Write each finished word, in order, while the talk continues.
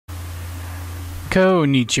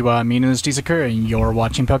Konnichiwa, my name is Sakura, and you're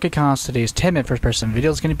watching Pokecast. Today's 10-minute first-person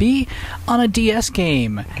video is going to be on a DS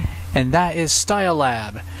game, and that is Style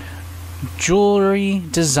Lab Jewelry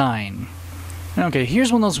Design. Okay,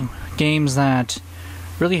 here's one of those games that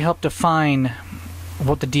really helped define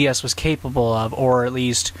what the DS was capable of, or at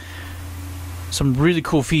least some really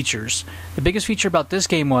cool features. The biggest feature about this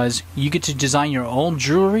game was you get to design your own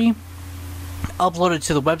jewelry, upload it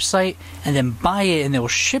to the website, and then buy it and they'll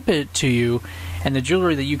ship it to you, and the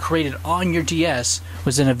jewelry that you created on your DS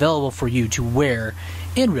was then available for you to wear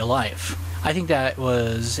in real life. I think that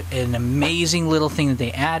was an amazing little thing that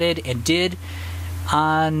they added and did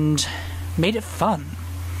and made it fun.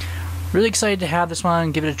 Really excited to have this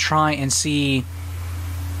one, give it a try and see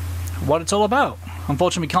what it's all about.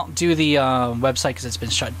 Unfortunately, we can't do the website because it's been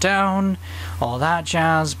shut down, all that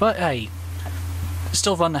jazz, but hey, it's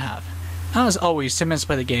still fun to have. As always, 10 minutes to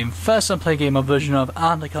play the game. First unplay game of version of,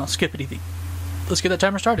 and I can't skip anything. Let's get that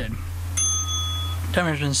timer started.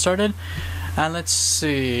 Timer's been started, and let's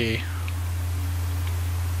see.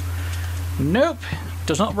 Nope,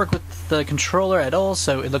 does not work with the controller at all,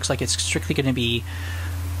 so it looks like it's strictly going to be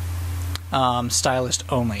stylist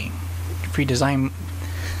only. Free design.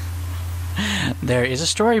 There is a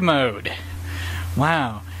story mode.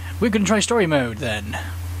 Wow, we're going to try story mode then.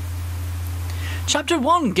 Chapter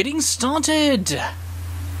 1, getting started!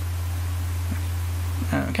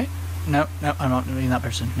 Okay. No, I'm not being that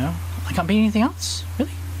person. No, I can't be anything else?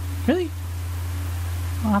 Really? Really?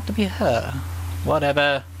 I'll have to be her.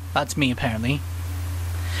 Whatever. That's me, apparently.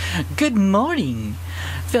 Good morning,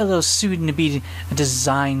 fellow soon-to-be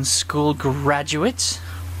design school graduate.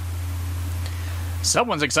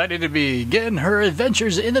 Someone's excited to begin her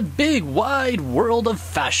adventures in the big, wide world of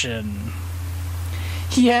fashion.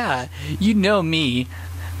 Yeah, you know me,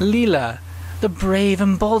 Leela, the brave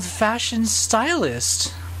and bold fashion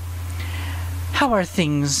stylist. How are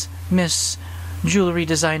things, Miss Jewelry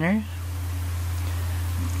Designer?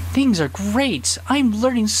 Things are great. I'm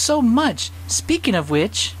learning so much. Speaking of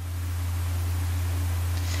which...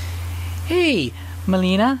 Hey,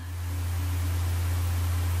 Melina.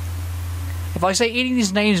 If I say any of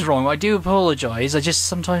these names wrong, I do apologize. I just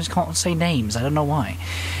sometimes can't say names. I don't know why.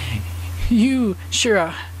 You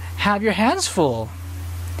sure have your hands full.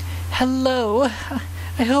 Hello.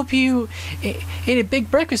 I hope you ate a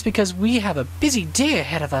big breakfast because we have a busy day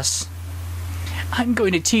ahead of us. I'm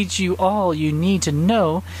going to teach you all you need to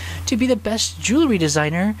know to be the best jewelry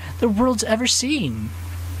designer the world's ever seen.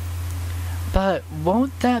 But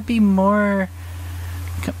won't that be more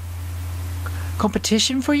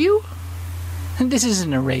competition for you? This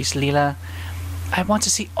isn't a race, Leela. I want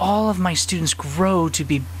to see all of my students grow to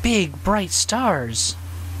be big, bright stars.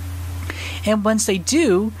 And once they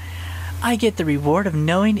do, I get the reward of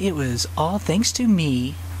knowing it was all thanks to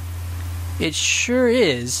me. It sure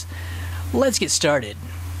is. Let's get started.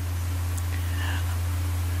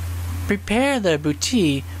 Prepare the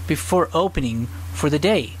boutique before opening for the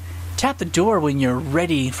day. Tap the door when you're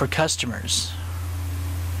ready for customers.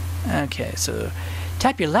 Okay, so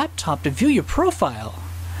tap your laptop to view your profile.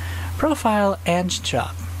 Profile and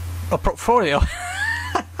shop. Oh, portfolio.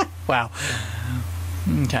 Wow.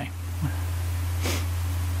 Okay.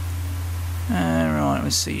 Alright,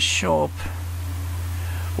 let's see. Shop.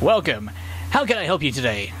 Welcome. How can I help you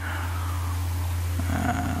today?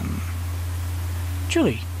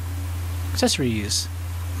 Julie. Accessories.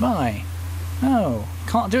 Buy. Oh,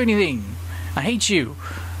 can't do anything. I hate you.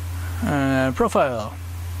 Profile.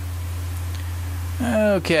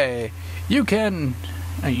 Okay. You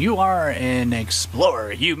are an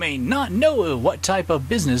explorer. You may not know what type of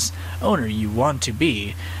business owner you want to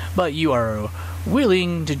be, but you are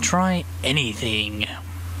willing to try anything.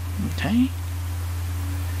 Okay.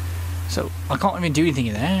 So, I can't even do anything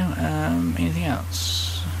in there. Anything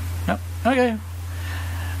else? Nope. Okay.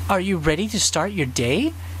 Are you ready to start your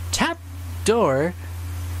day? Tap the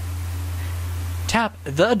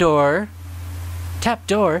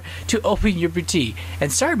door to open your boutique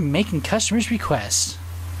and start making customers' requests.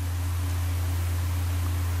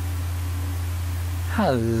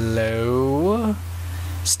 Hello.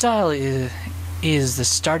 Style is the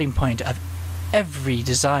starting point of every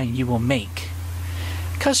design you will make.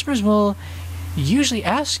 Customers will usually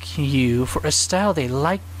ask you for a style they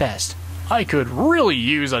like best. I could really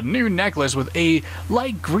use a new necklace with a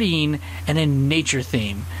light green and a nature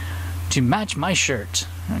theme to match my shirt.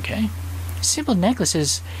 Okay. Simple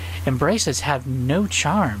necklaces and bracelets have no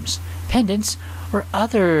charms, pendants, or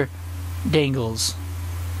other dongles,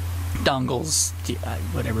 yeah,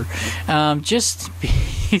 whatever. Just be,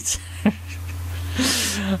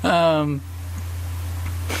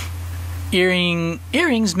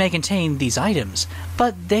 Earrings may contain these items,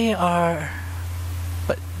 but they are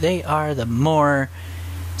the more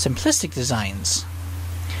simplistic designs.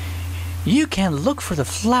 You can look for the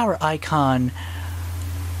flower icon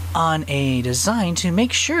on a design to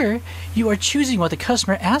make sure you are choosing what the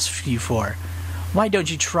customer asks you for. Why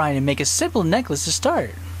don't you try to make a simple necklace to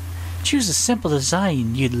start? Choose a simple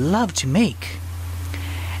design you'd love to make,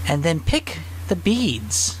 and then pick the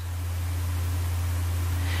beads.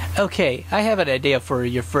 Okay, I have an idea for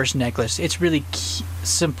your first necklace. It's really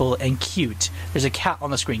simple and cute. There's a cat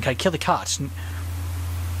on the screen. Can I kill the cat?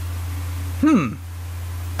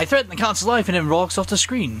 I threaten the cat's life and it walks off the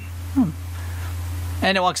screen.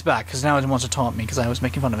 And it walks back because now it wants to taunt me because I was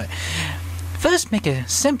making fun of it. First, make a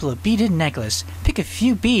simple beaded necklace. Pick a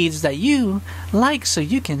few beads that you like so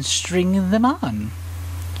you can string them on.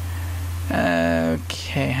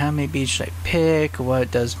 Okay, how many beads should I pick?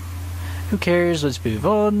 What does... Who cares? Let's move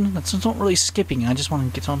on. That's not really skipping. I just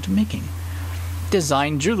want to get on to making.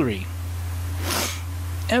 Design jewelry.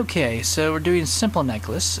 Okay, so we're doing simple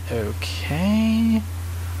necklace. Okay.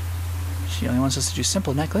 She only wants us to do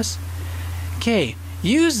simple necklace. Okay,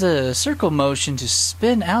 use the circle motion to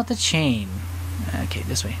spin out the chain. Okay,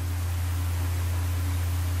 this way.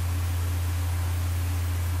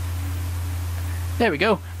 There we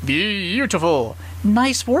go. Beautiful.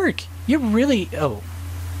 Nice work. You're really... Oh.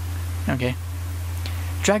 Okay.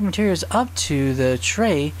 Drag materials up to the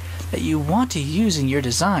tray that you want to use in your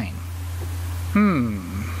design.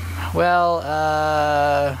 Well,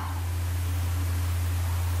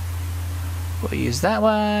 we'll use that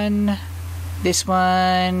one, this one,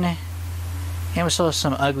 and we'll still have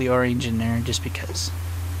some ugly orange in there just because.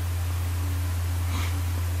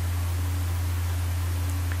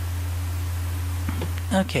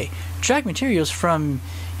 Okay, drag materials from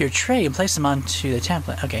your tray and place them onto the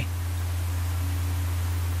template. Okay.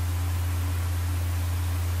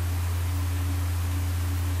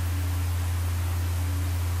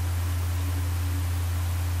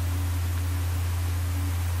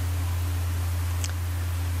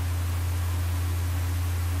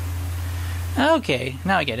 Okay,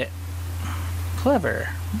 now I get it. Clever.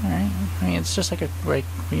 Alright. I mean, it's just like when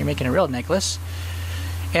you're making a real necklace.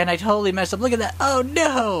 And I totally messed up. Look at that. Oh,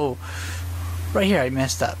 no! Right here, I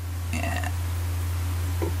messed up. Yeah.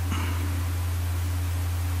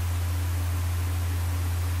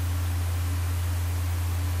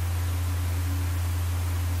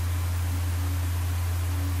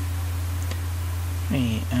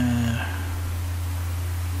 Wait,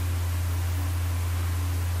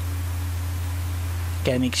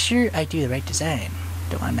 gotta make sure I do the right design.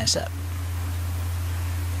 Don't want to mess up.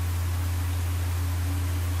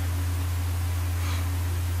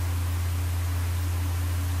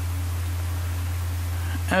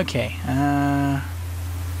 Okay,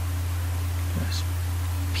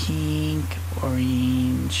 pink,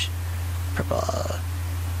 orange, purple,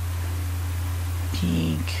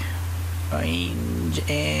 pink, orange,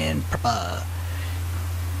 and purple.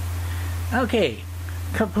 Okay,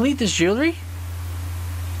 complete this jewelry.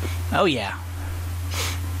 Oh yeah.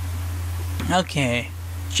 Okay,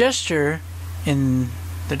 gesture in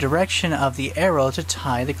the direction of the arrow to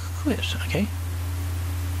tie the clips. Okay.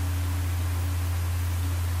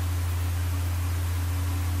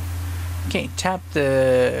 Okay, tap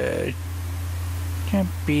the... Can't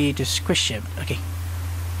be to squish it. Okay.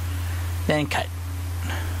 Then cut.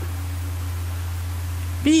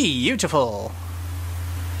 Beautiful!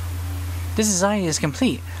 This design is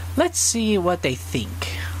complete. Let's see what they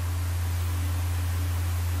think.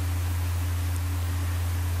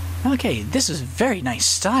 Okay, this is very nice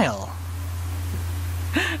style.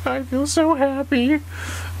 I feel so happy.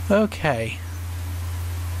 Okay.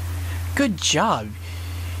 Good job.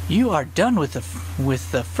 You are done with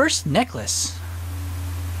the first necklace.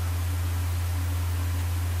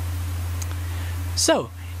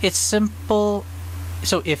 So, it's simple.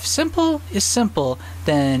 So if simple is simple,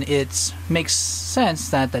 then it makes sense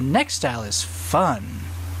that the next style is fun.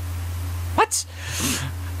 What?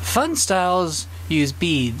 Fun styles use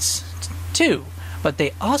beads too, but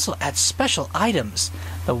they also add special items.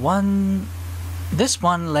 This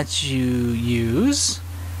one lets you use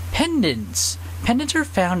pendants. Pendants are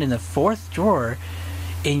found in the 4th drawer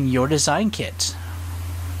in your design kit.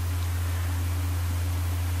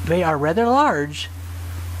 They are rather large,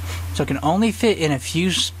 so can only fit in a few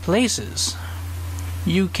places.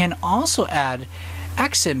 You can also add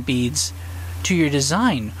accent beads to your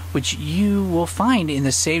design, which you will find in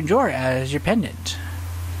the same drawer as your pendant.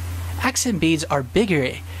 Accent beads are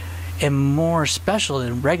bigger and more special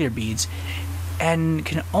than regular beads and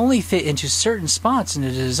can only fit into certain spots in the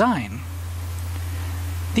design.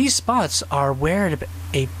 These spots are where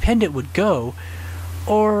a pendant would go,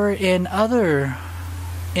 or in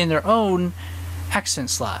their own accent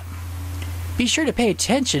slot. Be sure to pay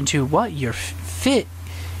attention to what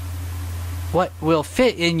will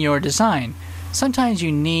fit in your design. Sometimes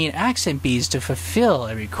you need accent beads to fulfill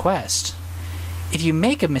a request. If you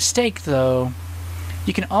make a mistake, though,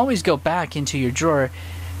 you can always go back into your drawer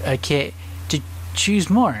kit to choose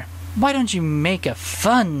more. Why don't you make a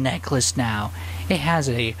fun necklace now? It has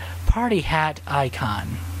a party hat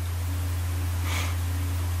icon.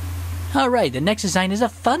 Alright, the next design is a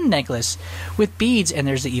fun necklace with beads, and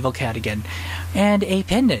there's the evil cat again, and a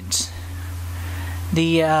pendant.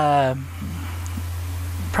 The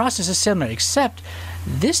process is similar, except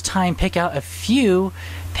this time pick out a few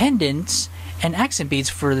pendants and accent beads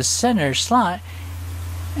for the center slot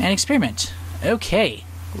and experiment. Okay,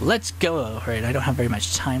 let's go. Alright, I don't have very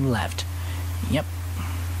much time left. Yep.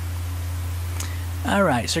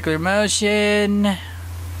 Alright, circular motion.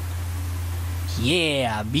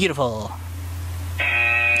 Yeah, beautiful.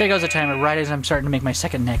 There goes the timer right as I'm starting to make my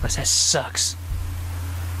second necklace. That sucks.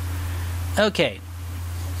 Okay.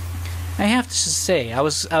 I have to say, I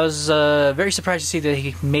was very surprised to see that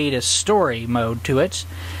he made a story mode to it,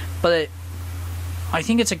 but I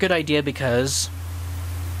think it's a good idea because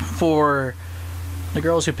for the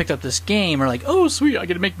girls who picked up this game are like, oh sweet, I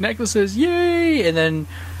get to make necklaces, yay! And then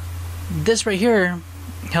this right here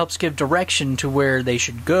helps give direction to where they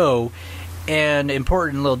should go and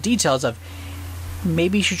important little details of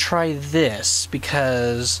maybe you should try this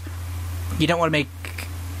because you don't want to make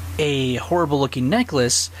a horrible looking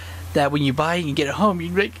necklace that when you buy it and you get it home,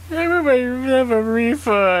 you're like, I have a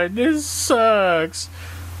refund. This sucks.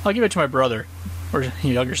 I'll give it to my brother or your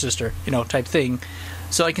younger sister, type thing.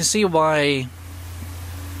 So I can see why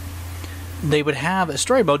they would have a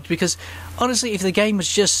story mode, because honestly, if the game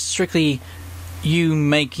was just strictly you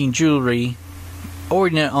making jewelry,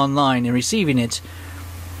 ordering it online and receiving it,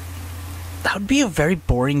 that would be a very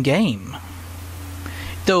boring game.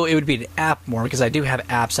 Though it would be an app more, because I do have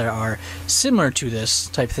apps that are similar to this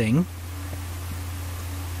type thing.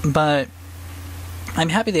 But I'm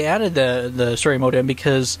happy they added the story mode in,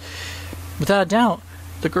 because without a doubt,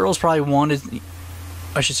 the girls probably wanted,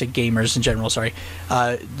 I should say gamers in general, sorry,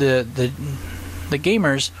 the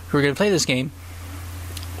gamers who are going to play this game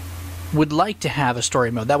would like to have a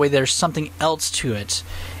story mode. That way there's something else to it.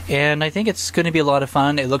 And I think it's going to be a lot of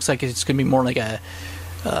fun. It looks like it's going to be more like a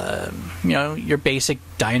your basic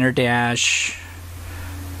Diner Dash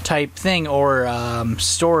type thing, or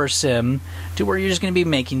store sim, to where you're just going to be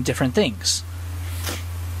making different things.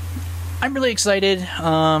 I'm really excited.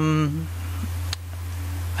 I've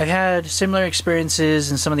had similar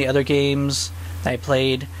experiences in some of the other games that I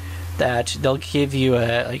played, that they'll give you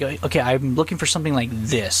okay, I'm looking for something like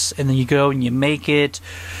this, and then you go and you make it,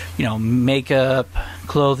 makeup,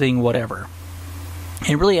 clothing, whatever.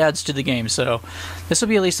 It really adds to the game, so this will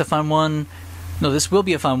be at least a fun one. No, this will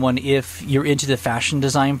be a fun one if you're into the fashion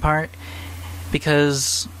design part,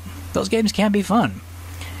 because those games can be fun.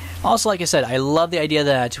 Also, like I said, I love the idea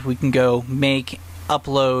that we can go make,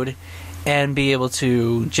 upload, and be able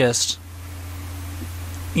to just,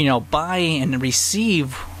 buy and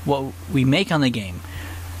receive what we make on the game.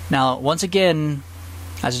 Now, once again,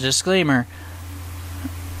 as a disclaimer,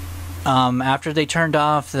 after they turned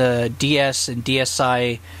off the DS and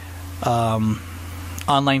DSi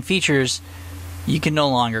online features, you can no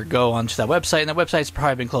longer go onto that website, and that website's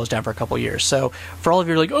probably been closed down for a couple years. So for all of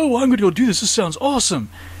you who are like, oh, I'm going to go do this sounds awesome,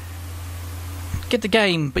 get the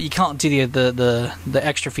game, but you can't do the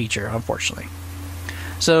extra feature, unfortunately.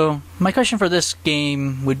 So my question for this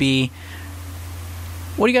game would be,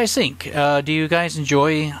 what do you guys think? Do you guys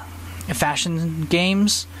enjoy fashion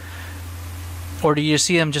games? Or do you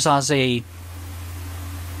see them just as a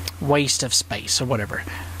waste of space or whatever?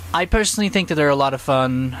 I personally think that they're a lot of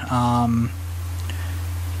fun,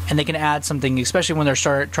 and they can add something, especially when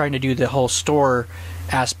they're trying to do the whole store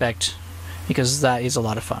aspect, because that is a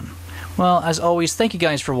lot of fun. Well, as always, thank you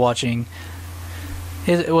guys for watching.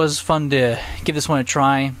 It was fun to give this one a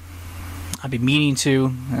try. I've been meaning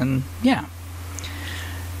to, and yeah.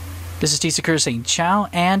 This is T Sakura saying ciao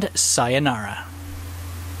and sayonara.